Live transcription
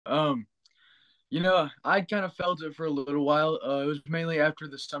I kind of felt it for a little while. It was mainly after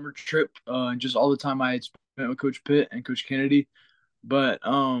the summer trip, and just all the time I had spent with Coach Pitt and Coach Kennedy. But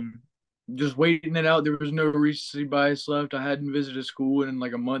just waiting it out, there was no recency bias left. I hadn't visited school in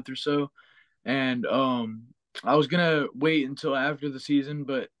like a month or so, and I was gonna wait until after the season,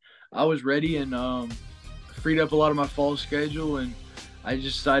 but I was ready and freed up a lot of my fall schedule, and I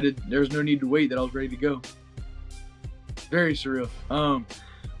just decided there was no need to wait. That I was ready to go. Very surreal.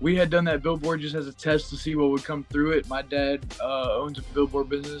 We had done that billboard just as a test to see what would come through it. My dad owns a billboard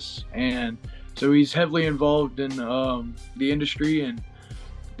business, and so he's heavily involved in the industry, and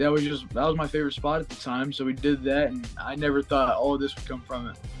that was my favorite spot at the time. So we did that, and I never thought all of this would come from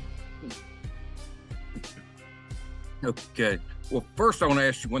it. Okay. Well, first I want to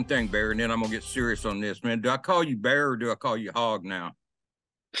ask you one thing, Bear, and then I'm gonna get serious on this, man. Do I call you Bear or do I call you Hog now?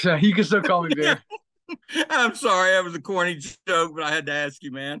 So you can still call me Bear. I'm sorry, that was a corny joke, but I had to ask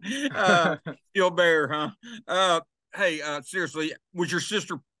you, man. Still Bear, huh? Hey, seriously, was your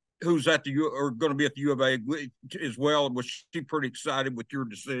sister, who's at the U or going to be at the U of A as well, was she pretty excited with your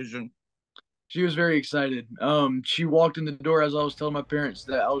decision? She was very excited. She walked in the door as I was telling my parents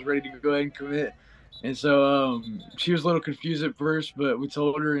that I was ready to go ahead and commit, and so she was a little confused at first, but we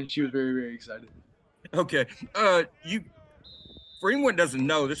told her, and she was very, very excited. Okay. You, for anyone that doesn't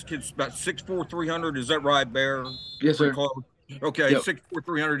know, this kid's about 6'4", 300. Is that right, Bear? Yes, Pretty sir. close. Okay, Yep. 6'4",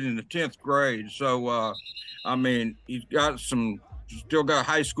 300 in the 10th grade. So, I mean, he's got still got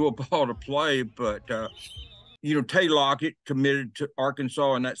high school ball to play, but Tay Lockett committed to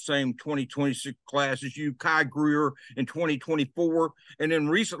Arkansas in that same 2026 class as you, Kai Greer in 2024, and then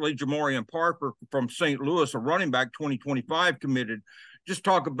recently Jamarian Parker from St. Louis, a running back, 2025 committed. Just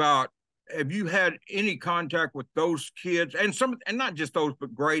talk about, have you had any contact with those kids and not just those,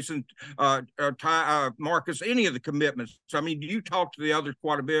 but Grayson, Marcus, any of the commitments? I mean, do you talk to the others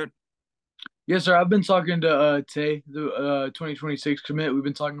quite a bit? Yes, sir. I've been talking to Tay, the 2026 commit. We've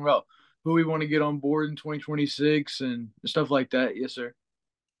been talking about who we want to get on board in 2026 and stuff like that. Yes, sir.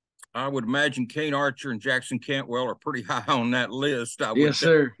 I would imagine Kane Archer and Jackson Cantwell are pretty high on that list. I would Yes,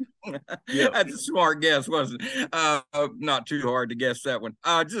 think. sir. Yep. That's a smart guess, wasn't it? Not too hard to guess that one.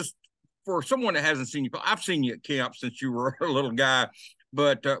 Just for someone that hasn't seen you, I've seen you at camp since you were a little guy,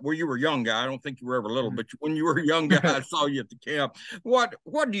 but well, you were a young guy. I don't think you were ever little, but when you were a young guy, I saw you at the camp. What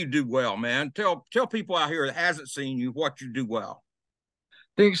do you do well, man? Tell people out here that hasn't seen you what you do well.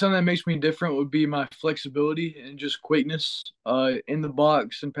 I think something that makes me different would be my flexibility and just quickness in the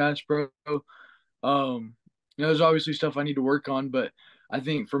box and pass pro. There's obviously stuff I need to work on, but I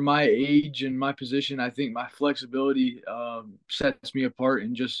think for my age and my position, I think my flexibility sets me apart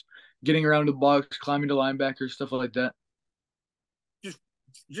and just getting around the box, climbing to linebackers, stuff like that. Just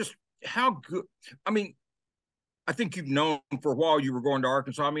just how good, I mean, I think you've known for a while you were going to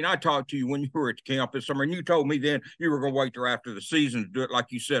Arkansas. I mean, I talked to you when you were at the camp this summer, and you told me then you were going to wait till after the season to do it, like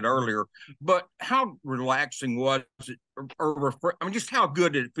you said earlier. But how relaxing was it, I mean, just how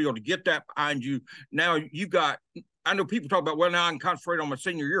good did it feel to get that behind you? Now you got. I know people talk about, well, now I can concentrate on my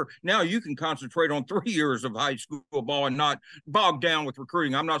senior year. Now you can concentrate on 3 years of high school ball and not bogged down with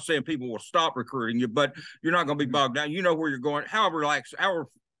recruiting. I'm not saying people will stop recruiting you, but you're not going to be bogged down. You know where you're going. How relaxed, how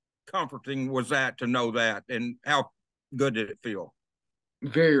comforting was that to know that, and how good did it feel?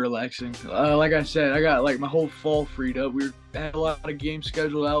 Very relaxing. Like I said, I got like my whole fall freed up. We had a lot of games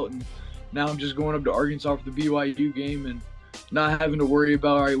scheduled out, and now I'm just going up to Arkansas for the BYU game and not having to worry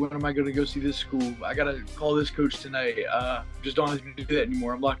about, all right, when am I going to go see this school? I got to call this coach tonight. Just don't have to do that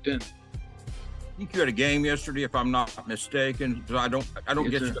anymore. I'm locked in. I think you had a game yesterday, if I'm not mistaken. I don't Yes,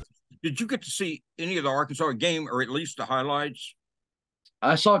 get you. sir. Did you get to see any of the Arkansas game, or at least the highlights?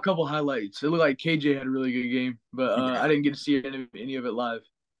 I saw a couple highlights. It looked like KJ had a really good game, but Yeah. I didn't get to see any of it live.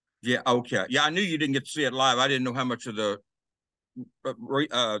 Yeah. Okay. Yeah, I knew you didn't get to see it live. I didn't know how much of the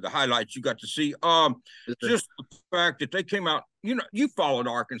highlights you got to see. Yes, sir. Just the fact that they came out. You followed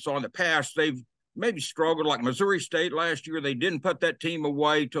Arkansas in the past. They've maybe struggled, like Missouri State last year. They didn't put that team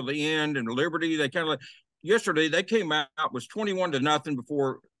away till the end, and Liberty. They kind of yesterday they came out, was 21-0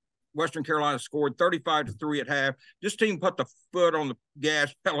 before Western Carolina scored 35-3 at half. This team put the foot on the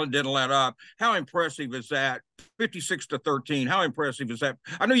gas pedal and didn't let up. How impressive is that? 56-13. How impressive is that?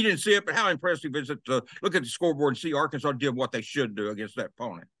 I know you didn't see it, but how impressive is it to look at the scoreboard and see Arkansas did what they should do against that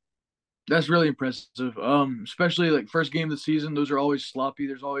opponent? That's really impressive. Especially like first game of the season, those are always sloppy.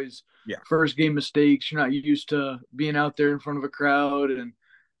 There's always Yeah. first game mistakes. You're not used to being out there in front of a crowd, and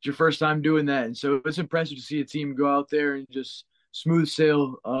it's your first time doing that. And so it's impressive to see a team go out there and just smooth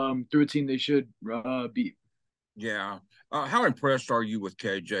sail through a team they should beat. Yeah. How impressed are you with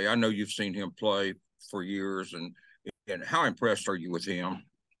KJ? I know you've seen him play for years, and how impressed are you with him?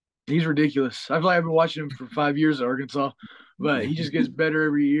 He's ridiculous. I feel like I've been watching him for 5 years at Arkansas, but he just gets better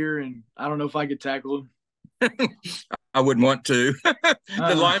every year. And I don't know if I could tackle him. I wouldn't want to.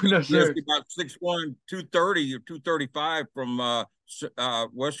 The lineman No, is sir. about 6'1", 230 or 235 from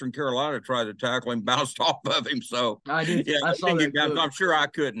Western Carolina tried to tackle him, bounced off of him. So I did. yeah, I he saw didn't that get down. clip. I'm sure I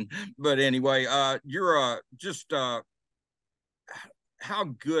couldn't. But anyway, you're just how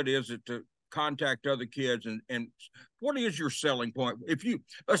good is it to contact other kids and what is your selling point if you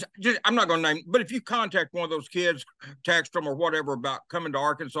I'm not going to name, but if you contact one of those kids, text them or whatever about coming to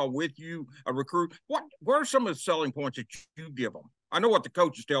Arkansas with you, a recruit, what are some of the selling points that you give them? I know what the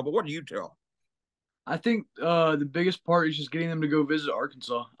coaches tell, but what do you tell? I think the biggest part is just getting them to go visit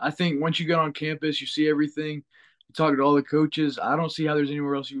Arkansas. I think once you get on campus, you see everything, you talk to all the coaches. I don't see how there's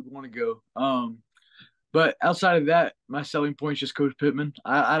anywhere else you would want to go. But outside of that, my selling point is just Coach Pittman.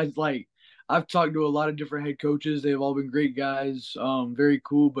 I like I've talked to a lot of different head coaches. They've all been great guys, very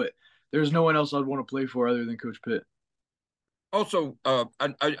cool. But there's no one else I'd want to play for other than Coach Pitt. Also,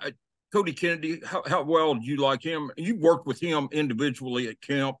 Cody Kennedy, how well do you like him? You worked with him individually at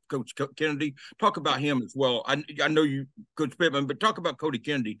camp, Coach Kennedy. Talk about him as well. I know you, Coach Pittman, but talk about Cody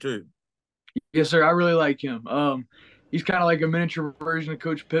Kennedy too. Yes, sir. I really like him. He's kind of like a miniature version of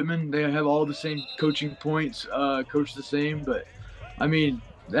Coach Pittman. They have all the same coaching points, coach the same. But I mean,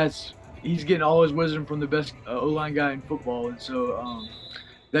 that's he's getting all his wisdom from the best O line guy in football, and so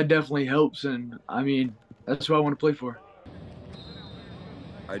that definitely helps. And I mean, that's who I want to play for.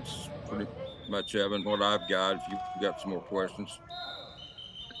 That's pretty much, Evan, what I've got. If you've got some more questions.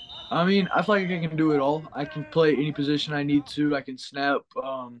 I mean, I feel like I can do it all. I can play any position I need to. I can snap.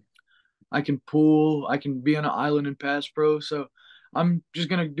 I can pull. I can be on an island and pass pro. So I'm just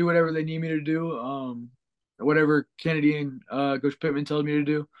gonna do whatever they need me to do. Whatever Kennedy and Coach Pittman tells me to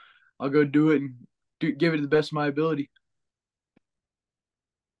do, I'll go do it and give it the best of my ability.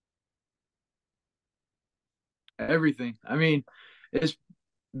 Everything. I mean, it's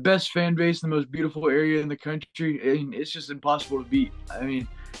best fan base in the most beautiful area in the country, and it's just impossible to beat. I mean,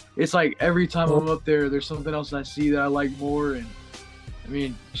 it's like every time I'm up there, there's something else I see that I like more, and I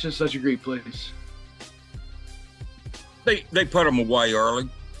mean, it's just such a great place. They put them away early.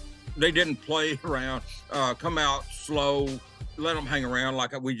 They didn't play around, come out slow, let them hang around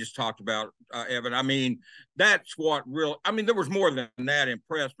like we just talked about, Evan. I mean, that's what real. I mean, there was more than that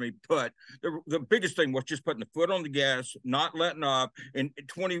impressed me, but the biggest thing was just putting the foot on the gas, not letting up, and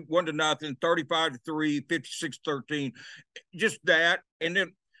 21-0, 35-3, 56-13, just that. And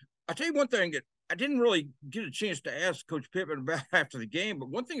then I'll tell you one thing that I didn't really get a chance to ask Coach Pittman about after the game, but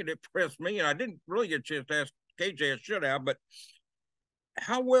one thing that impressed me, and I didn't really get a chance to ask KJ, I should have, but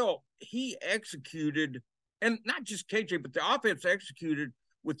how well he executed, and not just KJ, but the offense executed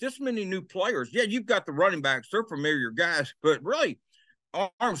with this many new players. Yeah, you've got the running backs; they're familiar guys, but really,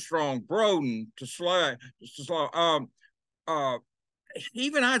 Armstrong, Broden, to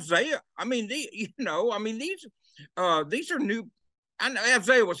even Isaiah. I mean, these are new. I know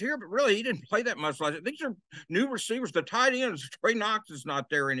Isaiah was here, but really he didn't play that much last year. These are new receivers. The tight ends, Trey Knox is not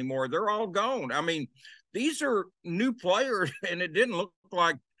there anymore. They're all gone. I mean, these are new players, and it didn't look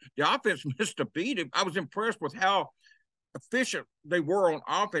like the offense missed a beat. I was impressed with how efficient they were on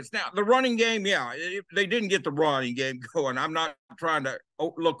offense. Now, the running game, yeah, they didn't get the running game going. I'm not trying to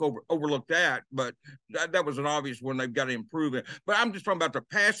overlook that, but that was an obvious one. They've got to improve it. But I'm just talking about the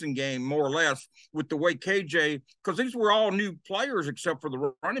passing game more or less with the way KJ, because these were all new players except for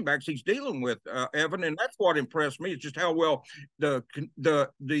the running backs he's dealing with, Evan, and that's what impressed me. It's just how well the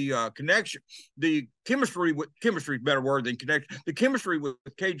connection, the chemistry is a better word than connection. The chemistry with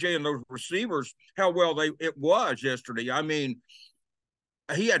KJ and those receivers, how well it was yesterday. I mean,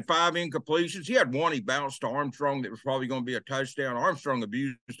 he had 5 incompletions. He had one he bounced to Armstrong that was probably going to be a touchdown. Armstrong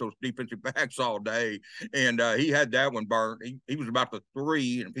abused those defensive backs all day, and he had that one burned. He was about the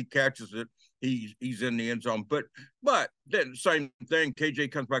 3, and if he catches it, he's in the end zone. But then same thing,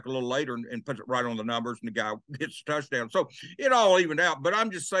 KJ comes back a little later and puts it right on the numbers, and the guy gets a touchdown. So it all evened out. But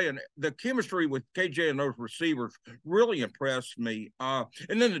I'm just saying the chemistry with KJ and those receivers really impressed me.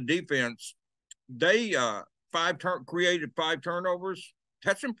 And then the defense, they created 5 turnovers.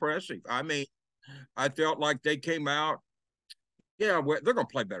 That's impressive. I mean, I felt like they came out. Yeah, well, they're going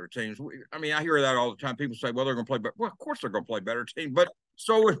to play better teams. I mean, I hear that all the time. People say, well, they're going to play better. Well, of course they're going to play better teams. But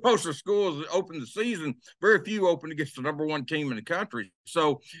so with most of the schools that open the season, very few open against the number 1 team in the country.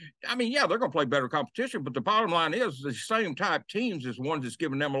 So, I mean, yeah, they're going to play better competition. But the bottom line is the same type teams is ones that's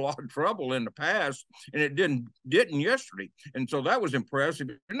given them a lot of trouble in the past, and it didn't yesterday. And so that was impressive.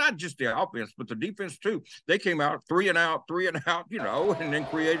 And not just the offense, but the defense too. They came out 3 and out, and then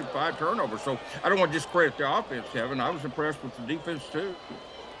created 5 turnovers. So I don't want to discredit the offense, Kevin. I was impressed with the defense too.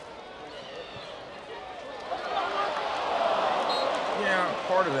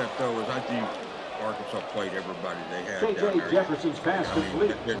 part of that though is I think Arkansas played everybody they had down there. Jefferson's pass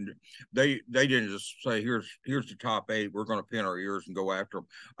complete. They didn't just say here's the top 8. We're going to pin our ears and go after them.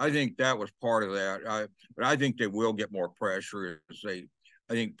 I think that was part of that. But I think they will get more pressure. I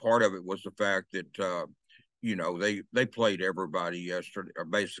think part of it was the fact that they played everybody yesterday, or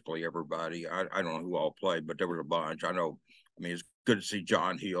basically everybody. I don't know who all played, but there was a bunch. I know. I mean, it's good to see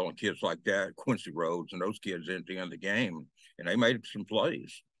John Hill and kids like that, Quincy Rhodes, and those kids at the end of the game, and they made some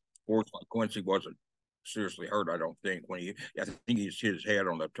plays. Fortunately, Quincy wasn't seriously hurt, I don't think. I think he's hit his head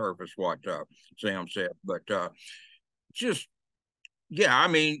on the turf, is what Sam said. But there's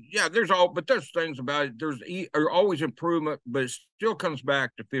things about it. There's always improvement, but it still comes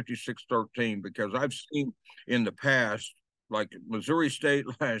back to 56-13 because I've seen in the past, like Missouri State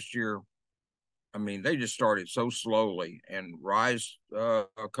last year, I mean, they just started so slowly, and Rice a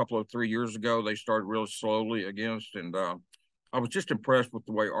couple of 3 years ago, they started real slowly against, and I was just impressed with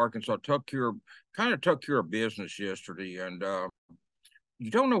the way Arkansas took care of business yesterday. And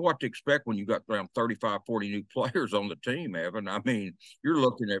you don't know what to expect when you got around 35, 40 new players on the team, Evan. I mean, you're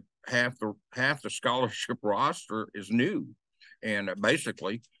looking at half the scholarship roster is new, and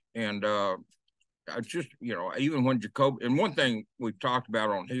basically, and I just, even when Jacoby, and one thing we've talked about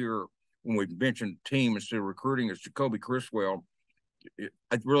on here when we've mentioned team instead of recruiting is Jacoby Criswell.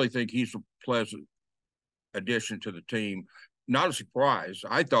 I really think he's a pleasant addition to the team. Not a surprise.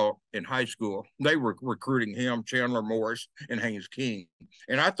 I thought in high school they were recruiting him, Chandler Morris, and Haynes King,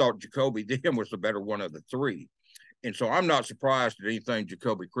 and I thought Jacoby then was the better one of the 3. And so I'm not surprised at anything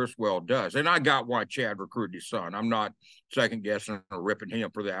Jacoby Criswell does. And I got why Chad recruited his son. I'm not second guessing or ripping him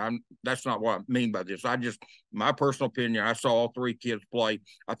for that. That's not what I mean by this. My personal opinion, I saw all 3 kids play.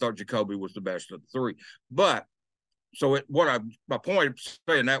 I thought Jacoby was the best of the 3. But my point of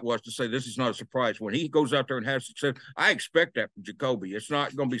saying that was to say this is not a surprise. When he goes out there and has success, I expect that from Jacoby. It's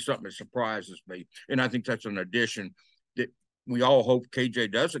not going to be something that surprises me. And I think that's an addition that we all hope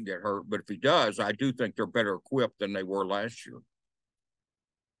KJ doesn't get hurt. But if he does, I do think they're better equipped than they were last year.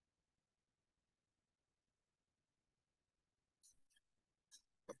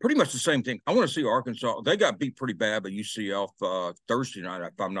 Pretty much the same thing. I want to see Arkansas. They got beat pretty bad by UCF Thursday night,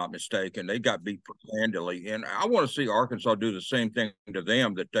 if I'm not mistaken. They got beat pretty handily. And I want to see Arkansas do the same thing to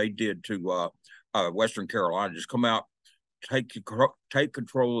them that they did to Western Carolina. Just come out, take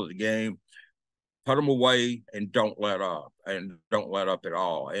control of the game, put them away, and don't let up at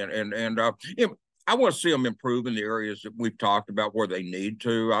all. And I want to see them improve in the areas that we've talked about where they need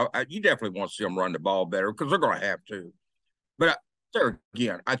to. You definitely want to see them run the ball better because they're going to have to. But there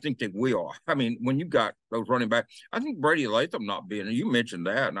again, I think they will. I mean, when you got those running back, I think Brady Latham not being, you mentioned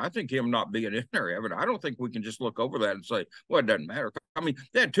that, and I think him not being in there, Evan, I don't think we can just look over that and say, well, it doesn't matter. I mean,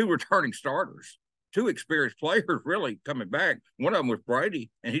 they had 2 returning starters, 2 experienced players really coming back. One of them was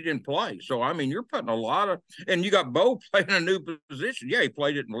Brady, and he didn't play. So, I mean, you're putting a lot of – and you got Bo playing a new position. Yeah, he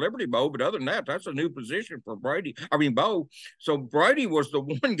played it in Liberty Bowl, but other than that, that's a new position for Bo. So, Brady was the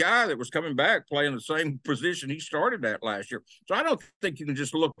one guy that was coming back playing the same position he started at last year. So, I don't think you can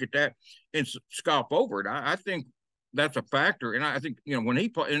just look at that and scoff over it. I think that's a factor. And I think, when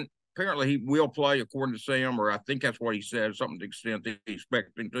he – and apparently he will play according to Sam, or I think that's what he said, something to the extent that he's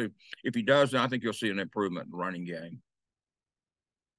expecting to. If he does, then I think you'll see an improvement in the running game.